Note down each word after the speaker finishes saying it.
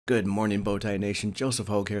Good morning, Bowtie Nation. Joseph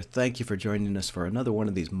Hogue here. Thank you for joining us for another one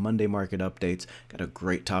of these Monday market updates. Got a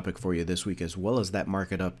great topic for you this week, as well as that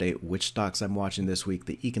market update, which stocks I'm watching this week,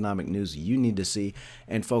 the economic news you need to see.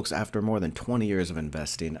 And folks, after more than 20 years of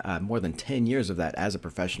investing, more than 10 years of that as a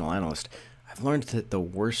professional analyst, I've learned that the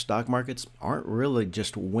worst stock markets aren't really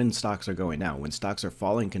just when stocks are going down. When stocks are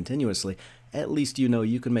falling continuously, at least you know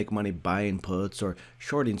you can make money buying puts or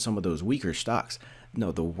shorting some of those weaker stocks.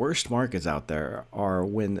 No, the worst markets out there are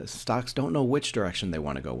when stocks don't know which direction they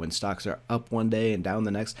want to go. When stocks are up one day and down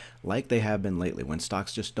the next, like they have been lately. When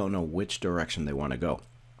stocks just don't know which direction they want to go.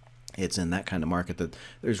 It's in that kind of market that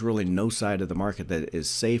there's really no side of the market that is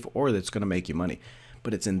safe or that's going to make you money.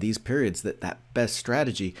 But it's in these periods that best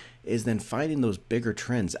strategy is then finding those bigger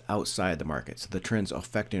trends outside the markets, the trends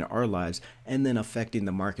affecting our lives and then affecting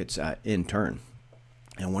the markets in turn.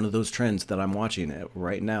 And one of those trends that I'm watching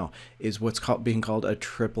right now is what's being called a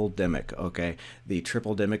triple-demic, okay? The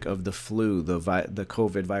triple-demic of the flu, the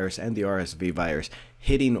COVID virus, and the RSV virus,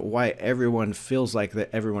 hitting why everyone feels like that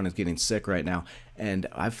everyone is getting sick right now. And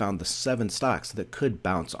I've found the 7 stocks that could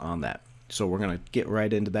bounce on that. So we're going to get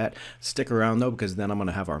right into that. Stick around though, because then I'm going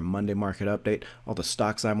to have our Monday market update, all the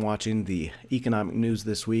stocks I'm watching, the economic news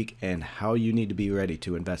this week, and how you need to be ready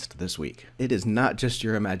to invest this week. It is not just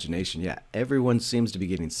your imagination. Yeah, everyone seems to be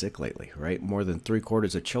getting sick lately, right? More than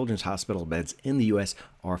 3/4 of children's hospital beds in the U.S.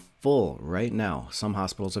 are full right now. Some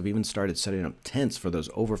hospitals have even started setting up tents for those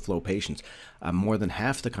overflow patients. More than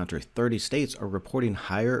half the country, 30 states, are reporting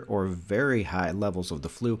higher or very high levels of the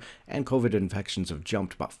flu, and COVID infections have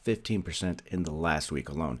jumped about 15% in the last week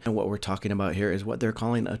alone. And what we're talking about here is what they're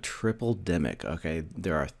calling a triple-demic, okay?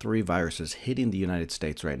 There are 3 viruses hitting the United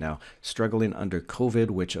States right now, struggling under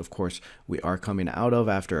COVID, which of course we are coming out of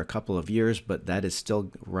after a couple of years, but that is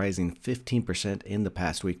still rising 15% in the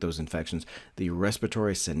past week, those infections. The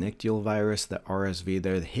respiratory syncytial virus, the RSV,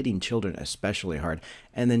 they're hitting children especially hard,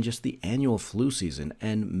 and then just the annual flu season,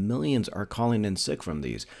 and millions are calling in sick from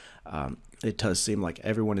these. It does seem like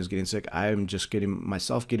everyone is getting sick. I'm just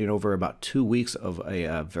getting over about 2 weeks of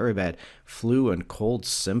a very bad flu and cold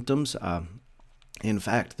symptoms. In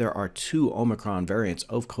fact, there are 2 Omicron variants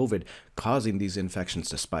of COVID causing these infections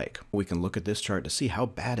to spike. We can look at this chart to see how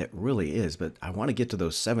bad it really is, but I want to get to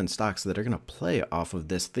those 7 stocks that are going to play off of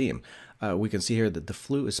this theme. We can see here that the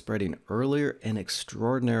flu is spreading earlier and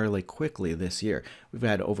extraordinarily quickly this year. We've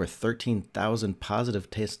had over 13,000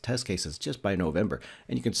 positive test cases just by November.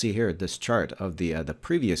 And you can see here this chart of the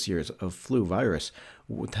previous years of flu virus.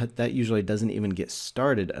 That usually doesn't even get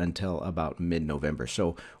started until about mid-November.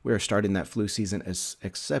 So we are starting that flu season as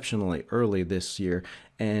exceptionally early this year,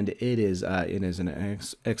 and it is an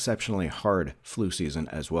exceptionally hard flu season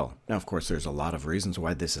as well. Now, of course, there's a lot of reasons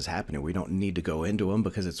why this is happening. We don't need to go into them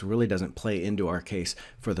because it really doesn't play into our case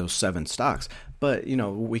for those 7 stocks. But, you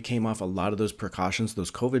know, we came off a lot of those precautions,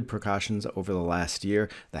 those COVID precautions over the last year,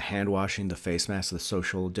 the hand washing, the face mask, the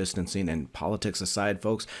social distancing, and politics aside,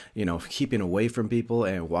 folks, you know, keeping away from people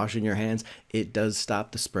and washing your hands, it does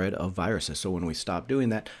stop the spread of viruses. So when we stop doing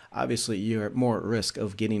that, obviously you're more at risk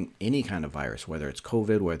of getting any kind of virus, whether it's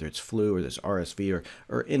COVID, whether it's flu or this RSV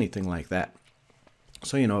or anything like that.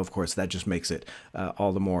 So, you know, of course, that just makes it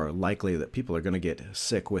all the more likely that people are going to get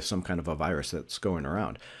sick with some kind of a virus that's going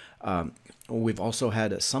around. We've also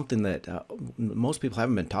had something that most people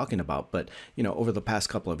haven't been talking about, but, you know, over the past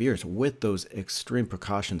couple of years with those extreme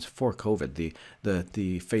precautions for COVID,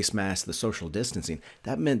 the face mask, the social distancing,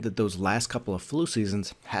 that meant that those last couple of flu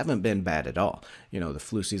seasons haven't been bad at all. You know, the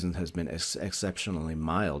flu season has been exceptionally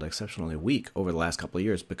mild, exceptionally weak over the last couple of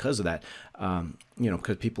years because of that, you know,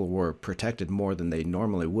 because people were protected more than they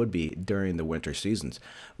normally would be during the winter seasons.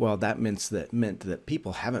 Well, that meant that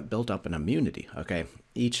people haven't built up an immunity, okay?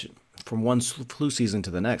 From one flu season to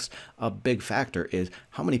the next, a big factor is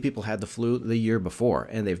how many people had the flu the year before,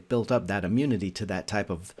 and they've built up that immunity to that type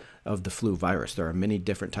of the flu virus. There are many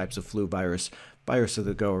different types of flu viruses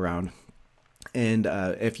that go around. And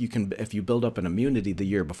if you build up an immunity the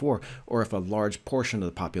year before, or if a large portion of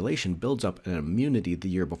the population builds up an immunity the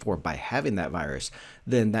year before by having that virus,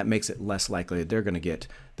 then that makes it less likely that they're going to get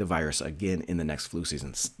the virus again in the next flu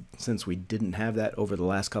season. Since we didn't have that over the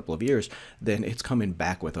last couple of years, then it's coming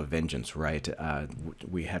back with a vengeance, right?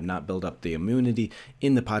 We have not built up the immunity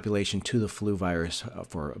in the population to the flu virus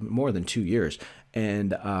for more than 2 years,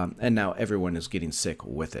 and now everyone is getting sick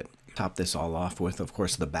with it. Top this all off with, of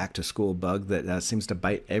course, the back-to-school bug that seems to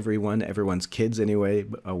bite everyone's kids anyway,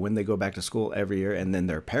 when they go back to school every year, and then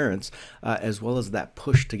their parents, as well as that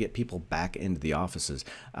push to get people back into the offices,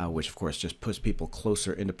 which, of course, just puts people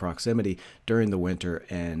closer into proximity during the winter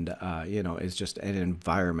and, is just an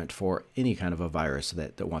environment for any kind of a virus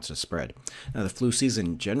that wants to spread. Now, the flu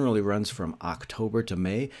season generally runs from October to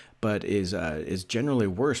May, but is generally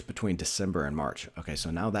worse between December and March. Okay,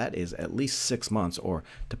 so now that is at least 6 months, or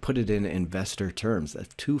to put it in investor terms,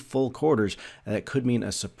 that's 2 full quarters. That could mean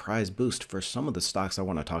a surprise boost for some of the stocks I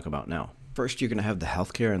want to talk about now. First, you're going to have the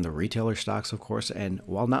healthcare and the retailer stocks, of course, and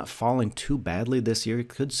while not falling too badly this year, you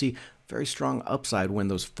could see very strong upside when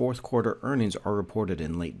those fourth quarter earnings are reported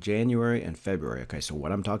in late January and February. Okay, so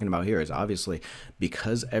what I'm talking about here is obviously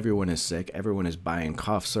because everyone is sick, everyone is buying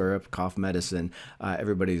cough syrup, cough medicine,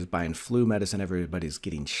 everybody's buying flu medicine, everybody's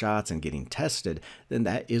getting shots and getting tested, then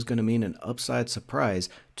that is going to mean an upside surprise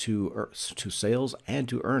to sales and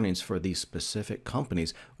to earnings for these specific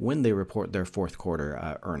companies when they report their fourth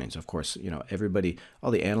quarter earnings. Of course, everybody,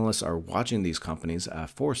 all the analysts are watching these companies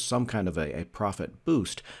for some kind of a profit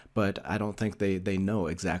boost, but I don't think they know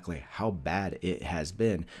exactly how bad it has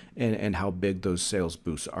been and how big those sales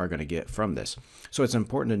boosts are going to get from this. So it's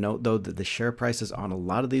important to note, though, that the share prices on a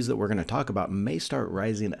lot of these that we're going to talk about may start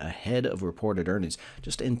rising ahead of reported earnings,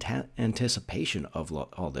 just in anticipation of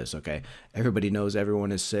all this. Okay, everybody knows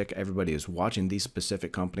everyone is sick. Everybody is watching these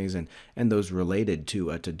specific companies and those related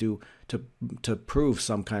to prove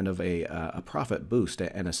some kind of a profit boost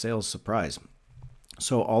and a sales surprise.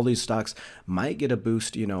 So all these stocks might get a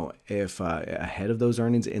boost, if ahead of those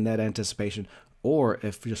earnings in that anticipation, or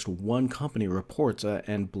if just one company reports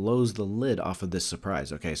and blows the lid off of this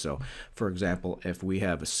surprise. Okay, so for example, if we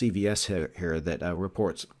have a CVS here that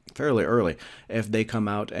reports fairly early, if they come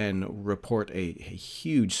out and report a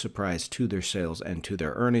huge surprise to their sales and to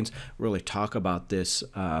their earnings, really talk about this,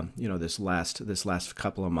 this last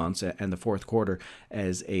couple of months and the fourth quarter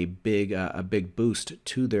as a big boost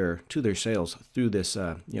to their sales through this,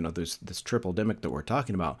 this triple demic that we're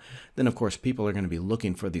talking about, then of course people are going to be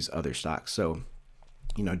looking for these other stocks. So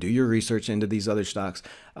do your research into these other stocks,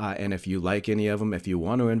 and if you like any of them, if you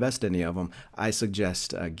want to invest in any of them, I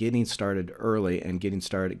suggest getting started early and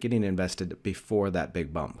getting invested before that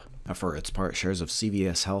big bump. For its part, shares of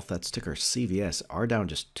CVS Health, that's ticker CVS, are down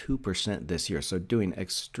just 2% this year, so doing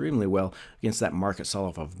extremely well against that market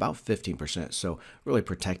sell-off of about 15%. So really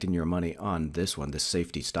protecting your money on this one, this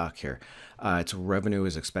safety stock here. Its revenue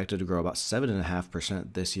is expected to grow about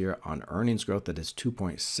 7.5% this year on earnings growth that is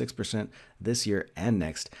 2.6% this year and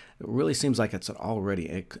next. It really seems like it's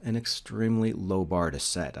already an extremely low bar to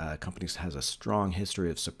set. Company has a strong history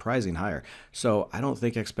of surprising higher, so I don't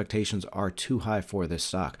think expectations are too high for this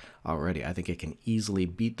stock already. I think it can easily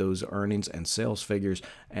beat those earnings and sales figures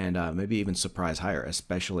and maybe even surprise higher,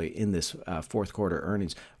 especially in this fourth quarter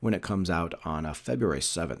earnings when it comes out on February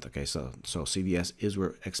 7th. Okay, so CVS is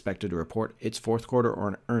expected to report its fourth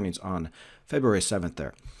quarter earnings on February 7th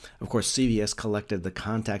there. Of course, CVS collected the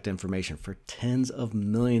contact information for tens of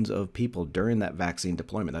millions of people during that vaccine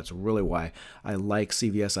deployment. That's really why I like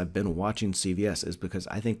CVS. I've been watching CVS is because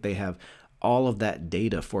I think they have all of that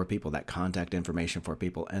data for people, that contact information for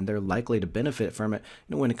people, and they're likely to benefit from it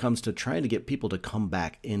when it comes to trying to get people to come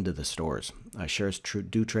back into the stores. Shares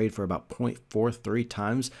do trade for about 0.43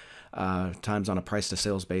 times on a price to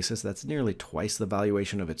sales basis. That's nearly twice the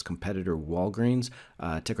valuation of its competitor Walgreens,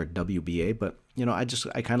 ticker WBA. But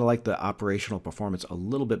I kind of like the operational performance a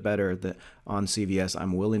little bit better on CVS.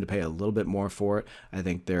 I'm willing to pay a little bit more for it. I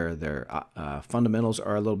think their fundamentals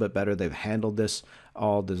are a little bit better. They've handled this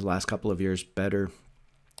last couple of years better,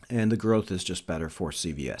 and the growth is just better for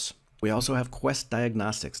CVS. We also have Quest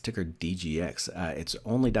Diagnostics, ticker DGX. It's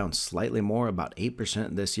only down slightly more, about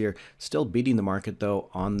 8% this year. Still beating the market though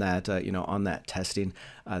on that, on that testing.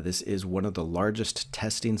 This is one of the largest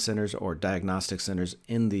testing centers or diagnostic centers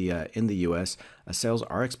in the U.S. Sales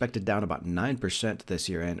are expected down about 9% this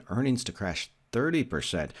year, and earnings to crash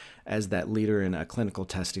 30% as that leader in clinical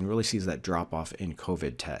testing really sees that drop off in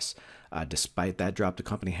COVID tests. Despite that drop, the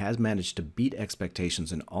company has managed to beat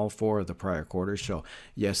expectations in all 4 of the prior quarters. So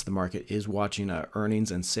yes, the market is watching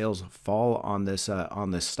earnings and sales fall on this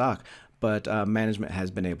stock, but management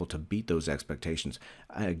has been able to beat those expectations.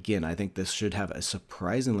 Again, I think this should have a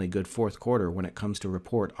surprisingly good fourth quarter when it comes to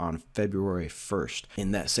report on February 1st.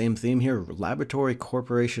 In that same theme here, Laboratory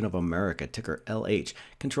Corporation of America, ticker LH,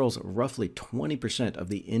 controls roughly 20% of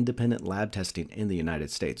the independent lab testing in the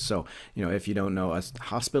United States. So, if you don't know,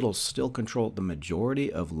 hospitals still control the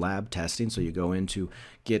majority of lab testing. So you go in to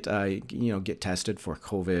get tested for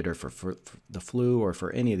COVID or for the flu or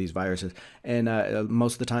for any of these viruses, and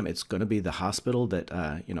most of the time it's going to be the hospital that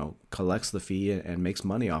collects the fee and makes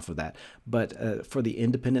money off of that. But for the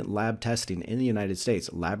independent lab testing in the United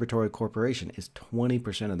States, Laboratory Corporation is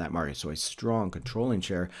 20% of that market. So a strong controlling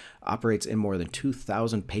share, operates in more than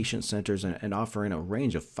 2,000 patient centers and offering a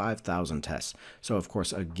range of 5,000 tests. So of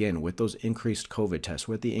course, again, with those increased COVID tests,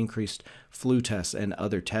 with the increased flu tests and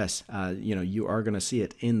other tests, you are going to see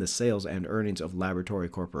it in the sales and earnings of Laboratory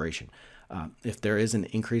Corporation. If there is an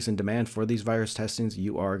increase in demand for these virus testings,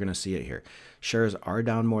 you are going to see it here. Shares are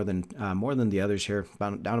down more than the others here,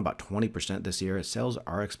 down about 20% this year. Sales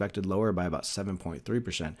are expected lower by about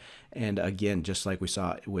 7.3%. And again, just like we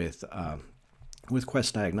saw with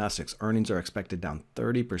Quest Diagnostics, earnings are expected down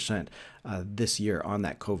 30% this year on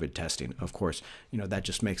that COVID testing. Of course, that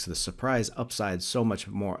just makes the surprise upside so much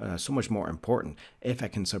more important if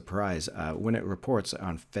it can surprise when it reports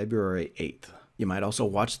on February 8th. You might also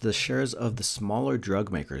watch the shares of the smaller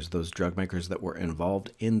drug makers, those drug makers that were involved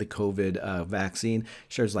in the COVID vaccine.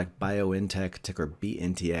 Shares like BioNTech, ticker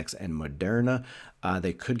BNTX, and Moderna.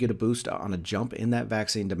 They could get a boost on a jump in that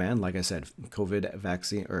vaccine demand. Like I said,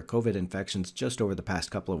 COVID infections just over the past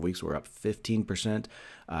couple of weeks were up 15%.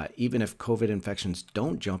 Even if COVID infections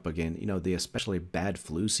don't jump again, the especially bad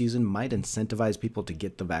flu season might incentivize people to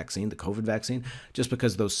get the vaccine, the COVID vaccine, just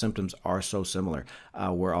because those symptoms are so similar.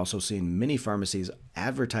 We're also seeing many pharmacies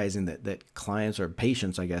advertising that clients or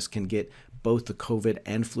patients, I guess, can get both the COVID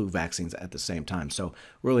and flu vaccines at the same time. So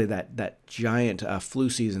really that giant flu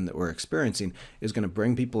season that we're experiencing is going to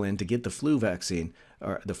bring people in to get the flu vaccine,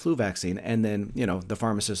 and then, the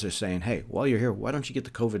pharmacists are saying, hey, while you're here, why don't you get the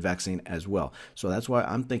COVID vaccine as well? So that's why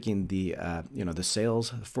I'm thinking the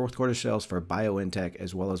sales, fourth quarter sales for BioNTech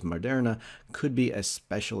as well as Moderna could be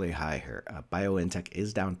especially high here. BioNTech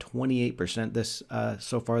is down 28%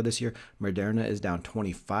 so far this year. Moderna is down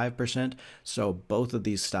 25%. So both of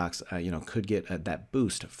these stocks, could get that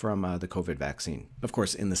boost from the COVID vaccine. Of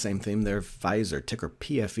course, in the same theme there, Pfizer, ticker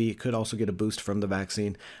PFE, could also get a boost from the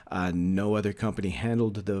vaccine. No other company handled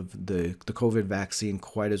the COVID vaccine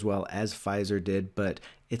quite as well as Pfizer did, but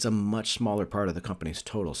it's a much smaller part of the company's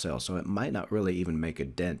total sales, so it might not really even make a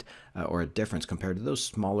dent or a difference compared to those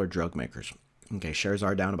smaller drug makers. Okay, shares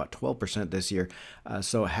are down about 12% this year,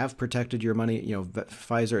 so have protected your money.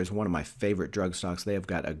 Pfizer is one of my favorite drug stocks. They have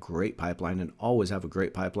got a great pipeline and always have a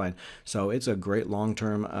great pipeline, so it's a great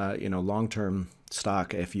long-term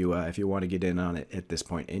stock if you want to get in on it at this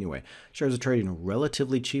point anyway. Shares are trading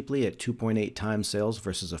relatively cheaply at 2.8 times sales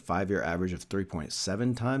versus a 5-year average of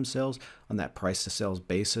 3.7 times sales on that price to sales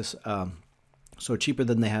basis. So cheaper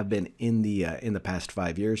than they have been in the past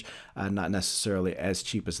 5 years, not necessarily as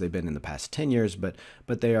cheap as they've been in the past 10 years, but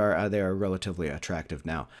they are relatively attractive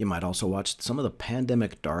now. You might also watch some of the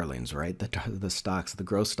pandemic darlings, right? The stocks, the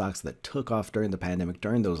growth stocks that took off during the pandemic,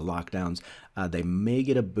 during those lockdowns. They may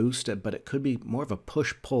get a boost, but it could be more of a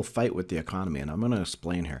push-pull fight with the economy, and I'm going to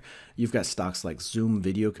explain here. You've got stocks like Zoom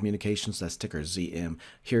Video Communications, that's ticker ZM.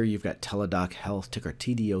 Here you've got Teladoc Health, ticker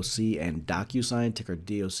TDOC, and DocuSign, ticker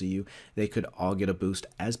DOCU. They could all get a boost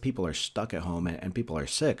as people are stuck at home and people are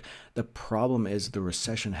sick. The problem is the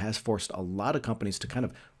recession has forced a lot of companies to kind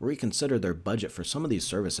of reconsider their budget for some of these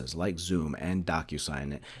services like Zoom and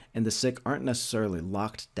DocuSign, and the sick aren't necessarily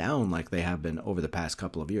locked down like they have been over the past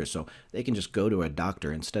couple of years, so they can just go to a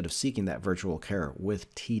doctor instead of seeking that virtual care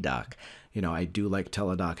with TDoc. I do like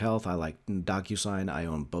Teladoc Health. I like DocuSign. I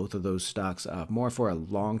own both of those stocks. More for a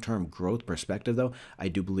long-term growth perspective, though. I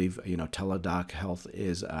do believe, Teladoc Health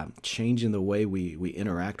is changing the way we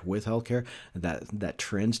interact with healthcare. That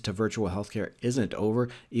trend to virtual healthcare isn't over,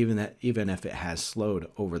 even if it has slowed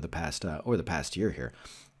over the past year here.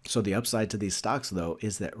 So the upside to these stocks, though,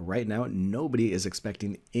 is that right now nobody is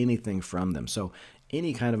expecting anything from them. So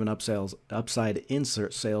any kind of an upside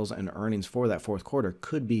insert sales and earnings for that fourth quarter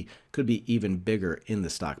could be even bigger in the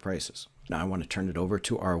stock prices. Now I want to turn it over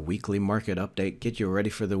to our weekly market update, get you ready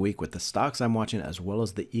for the week with the stocks I'm watching as well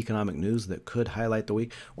as the economic news that could highlight the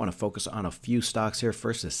week. I want to focus on a few stocks here.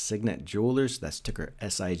 First is Signet Jewelers, that's ticker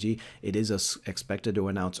SIG. It is expected to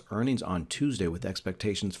announce earnings on Tuesday with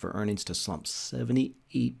expectations for earnings to slump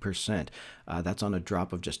 78%. That's on a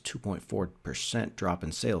drop of just 2.4% drop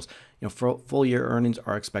in sales. Full year earnings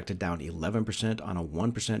are expected down 11% on a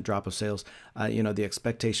 1% drop of sales. The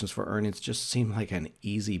expectations for earnings just seem like an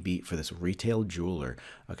easy beat for this retail jeweler.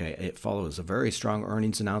 Okay, it follows a very strong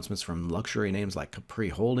earnings announcements from luxury names like Capri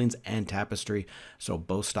Holdings and Tapestry. So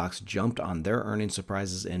both stocks jumped on their earnings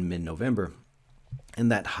surprises in mid-November. And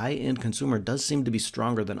that high-end consumer does seem to be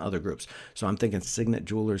stronger than other groups. So I'm thinking Signet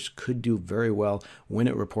Jewelers could do very well when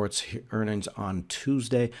it reports earnings on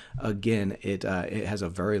Tuesday. Again, it has a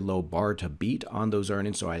very low bar to beat on those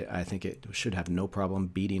earnings, so I think it should have no problem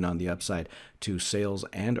beating on the upside to sales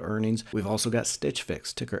and earnings. We've also got Stitch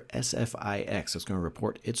Fix, ticker SFIX. It's going to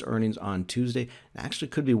report its earnings on Tuesday. It actually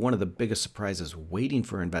could be one of the biggest surprises waiting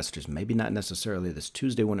for investors. Maybe not necessarily this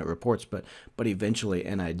Tuesday when it reports, but eventually.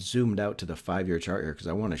 And I zoomed out to the 5-year chart here because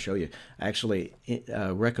I want to show you. I actually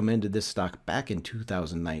recommended this stock back in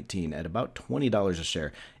 2019 at about $20 a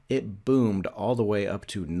share. It boomed all the way up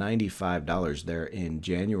to $95 there in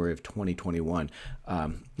January of 2021.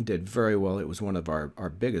 Did very well. It was one of our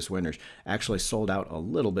biggest winners. Actually sold out a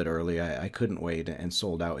little bit early. I couldn't wait and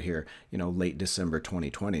sold out here, late December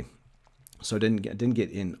 2020. So didn't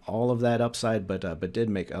get in all of that upside, but did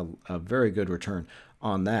make a very good return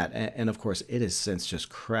on that. And of course, it has since just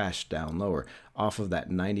crashed down lower off of that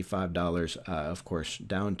 $95, of course,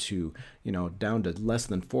 down to less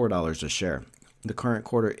than $4 a share. The current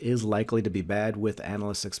quarter is likely to be bad, with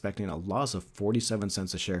analysts expecting a loss of 47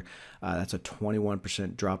 cents a share. That's a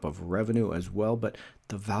 21% drop of revenue as well, but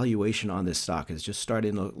the valuation on this stock is just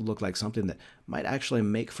starting to look like something that might actually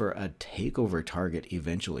make for a takeover target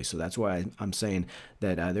eventually. So that's why I'm saying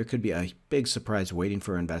that there could be a big surprise waiting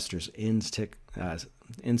for investors in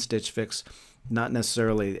Stitch Fix. Not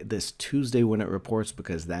necessarily this Tuesday when it reports,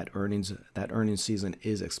 because that earnings season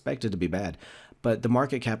is expected to be bad. But the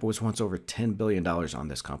market cap was once over $10 billion on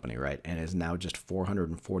this company, right? And is now just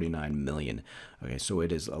 $449 million. Okay, so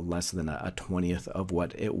it is less than a 20th of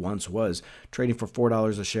what it once was, trading for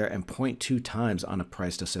 $4 a share and 0.2 times on a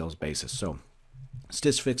price to sales basis. So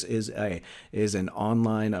Stitch Fix is an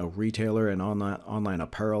online retailer, an online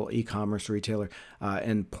apparel e-commerce retailer,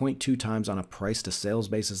 and 0.2 times on a price to sales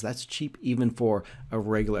basis. That's cheap even for a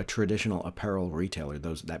regular traditional apparel retailer.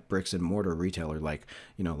 That bricks and mortar retailer like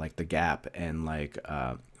the Gap and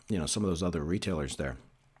some of those other retailers there.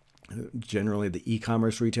 Generally, the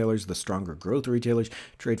e-commerce retailers, the stronger growth retailers,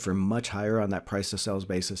 trade for much higher on that price to sales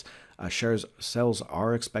basis. Sales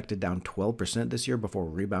are expected down 12% this year before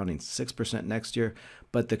rebounding 6% next year.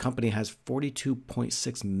 But the company has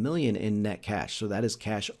 $42.6 million in net cash. So that is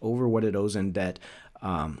cash over what it owes in debt.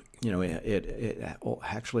 It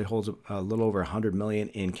actually holds a little over $100 million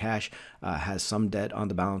in cash, has some debt on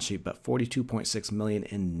the balance sheet, but $42.6 million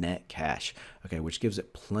in net cash, okay, which gives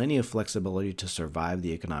it plenty of flexibility to survive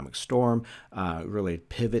the economic storm, really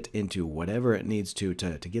pivot into whatever it needs to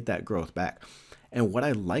get that growth back. And what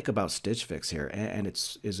I like about Stitch Fix here, and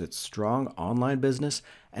its strong online business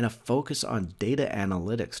and a focus on data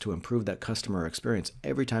analytics to improve that customer experience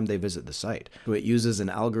every time they visit the site. So it uses an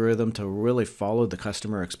algorithm to really follow the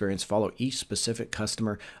customer experience, follow each specific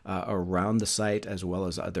customer around the site, as well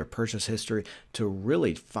as their purchase history, to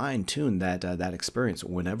really fine-tune that experience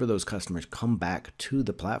whenever those customers come back to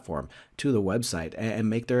the platform, to the website, and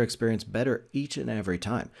make their experience better each and every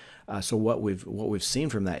time. So what we've seen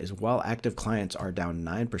from that is, while active clients are down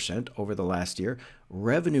 9% over the last year,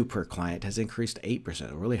 revenue per client has increased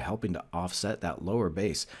 8%, really helping to offset that lower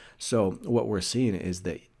base. So what we're seeing is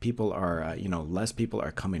that people are, less people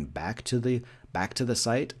are coming back to the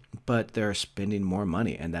site, but they're spending more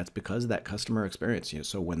money, and that's because of that customer experience.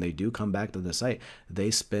 So when they do come back to the site,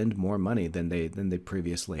 they spend more money than they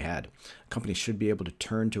previously had. Companies should be able to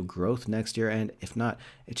turn to growth next year, and if not,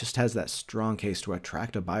 it just has that strong case to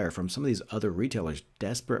attract a buyer from some of these other retailers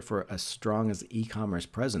desperate for as strong as e-commerce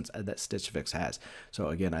presence that Stitch Fix has. So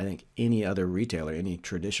again, I think any other retailer, any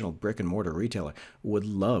traditional brick and mortar retailer, would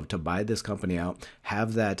love to buy this company out,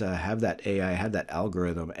 have that AI, have that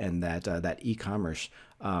algorithm, and that e-commerce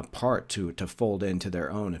part to fold into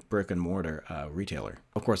their own brick and mortar retailer.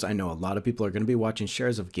 Of course, I know a lot of people are going to be watching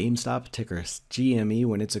shares of GameStop, ticker GME,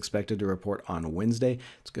 when it's expected to report on Wednesday.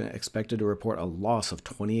 It's expected to report a loss of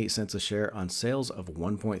 28 cents a share on sales of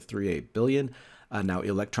 $1.38 billion. Now,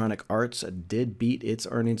 Electronic Arts did beat its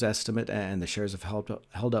earnings estimate, and the shares have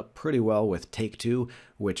held up pretty well, with Take-Two,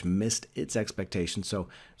 which missed its expectations. So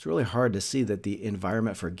it's really hard to see that the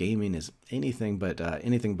environment for gaming is anything but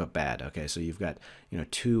bad. Okay, so you've got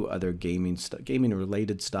two other gaming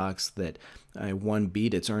related stocks that one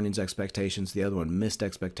beat its earnings expectations, the other one missed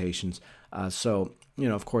expectations. So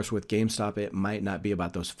of course, with GameStop, it might not be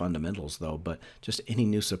about those fundamentals though, but just any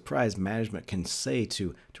new surprise management can say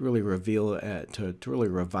to really reveal to really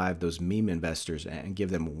revive those meme investors and give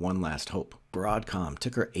them one last hope. Broadcom,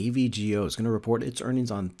 ticker AVGO, is going to report its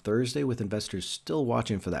earnings on Thursday, with investors still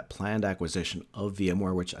watching for that planned acquisition of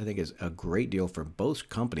VMware, which I think is a great deal for both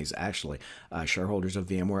companies, actually. Shareholders of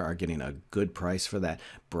VMware are getting a good price for that.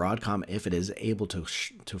 Broadcom, if it is able to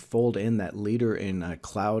fold in that leader in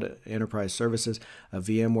cloud enterprise services,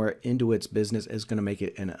 VMware, into its business, is going to make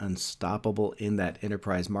it an unstoppable in that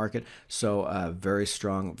enterprise market. So very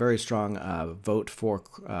strong vote for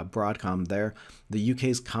Broadcom there. The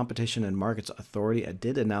UK's Competition and Markets Authority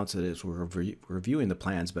did announce that it was reviewing the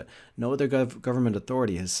plans, but no other government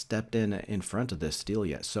authority has stepped in front of this deal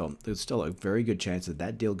yet. So there's still a very good chance that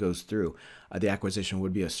that deal goes through. The acquisition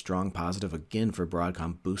would be a strong positive again for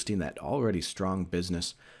Broadcom, boosting that already strong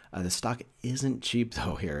business. The stock isn't cheap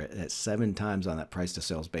though here at 7 times on that price to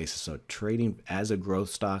sales basis. So trading as a growth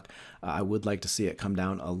stock, I would like to see it come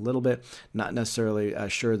down a little bit. Not necessarily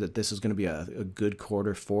sure that this is going to be a good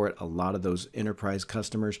quarter for it. A lot of those enterprise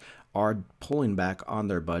customers are pulling back on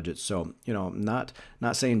their budgets. So, not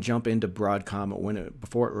saying jump into Broadcom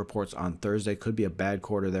before it reports on Thursday. Could be a bad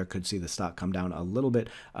quarter there. Could see the stock come down a little bit.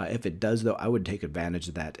 If it does though, I would take advantage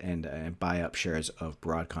of that and buy up shares of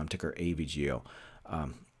Broadcom, ticker AVGO.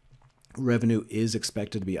 Revenue is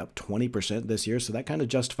expected to be up 20% this year, so that kind of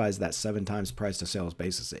justifies that 7 times price to sales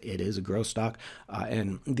basis. It is a growth stock,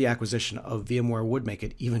 and the acquisition of VMware would make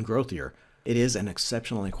it even growthier. It is an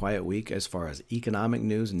exceptionally quiet week as far as economic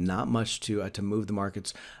news, not much to move the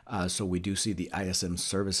markets. So we do see the ISM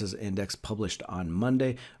Services Index published on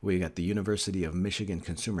Monday. We got the University of Michigan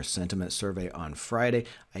Consumer Sentiment Survey on Friday.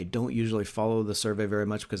 I don't usually follow the survey very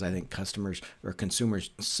much because I think customers or consumers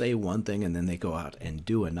say one thing and then they go out and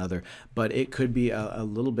do another. But it could be a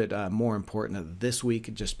little bit more important this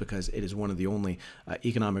week just because it is one of the only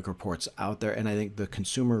economic reports out there. And I think the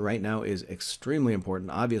consumer right now is extremely important.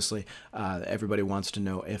 Obviously, everybody wants to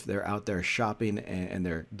know if they're out there shopping and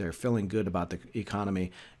they're feeling good about the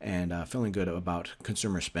economy and feeling good about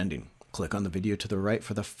consumer spending. Click on the video to the right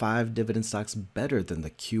for the 5 dividend stocks better than the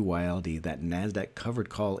QYLD, that NASDAQ covered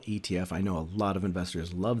call ETF. I know a lot of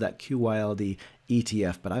investors love that QYLD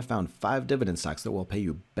ETF, but I found 5 dividend stocks that will pay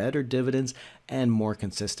you better dividends and more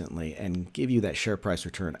consistently and give you that share price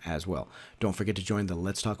return as well. Don't forget to join the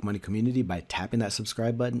Let's Talk Money community by tapping that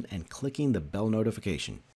subscribe button and clicking the bell notification.